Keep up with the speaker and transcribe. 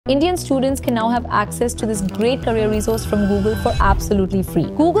Indian students can now have access to this great career resource from Google for absolutely free.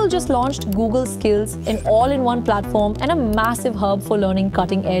 Google just launched Google Skills, an all-in-one platform and a massive hub for learning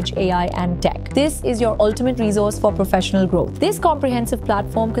cutting-edge AI and tech. This is your ultimate resource for professional growth. This comprehensive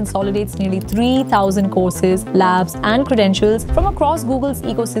platform consolidates nearly 3,000 courses, labs, and credentials from across Google's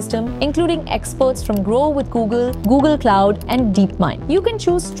ecosystem, including experts from Grow with Google, Google Cloud, and DeepMind. You can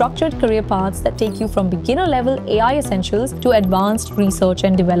choose structured career paths that take you from beginner-level AI essentials to advanced research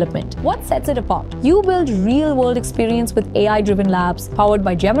and development. What sets it apart? You build real-world experience with AI-driven labs powered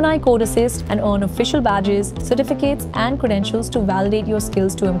by Gemini Code Assist and earn official badges, certificates, and credentials to validate your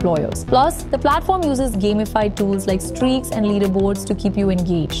skills to employers. Plus, the platform uses gamified tools like streaks and leaderboards to keep you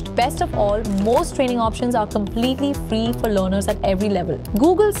engaged. Best of all, most training options are completely free for learners at every level.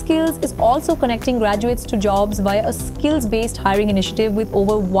 Google Skills is also connecting graduates to jobs via a skills-based hiring initiative with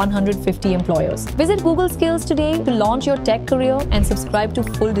over 150 employers. Visit Google Skills today to launch your tech career and subscribe to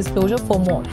Full Disclosure for more.